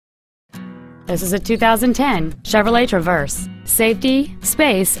This is a 2010 Chevrolet Traverse. Safety,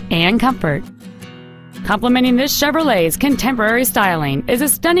 space, and comfort. Complementing this Chevrolet's contemporary styling is a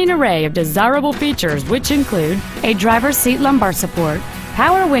stunning array of desirable features which include a driver's seat lumbar support,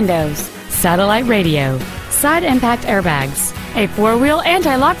 power windows, satellite radio, side impact airbags, a four-wheel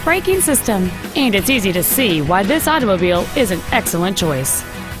anti-lock braking system, and it's easy to see why this automobile is an excellent choice.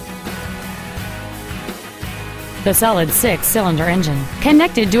 The solid 6-cylinder engine,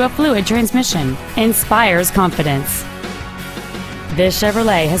 connected to a fluid transmission, inspires confidence. This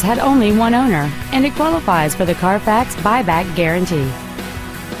Chevrolet has had only one owner, and it qualifies for the Carfax buyback guarantee.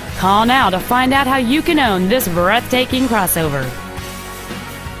 Call now to find out how you can own this breathtaking crossover.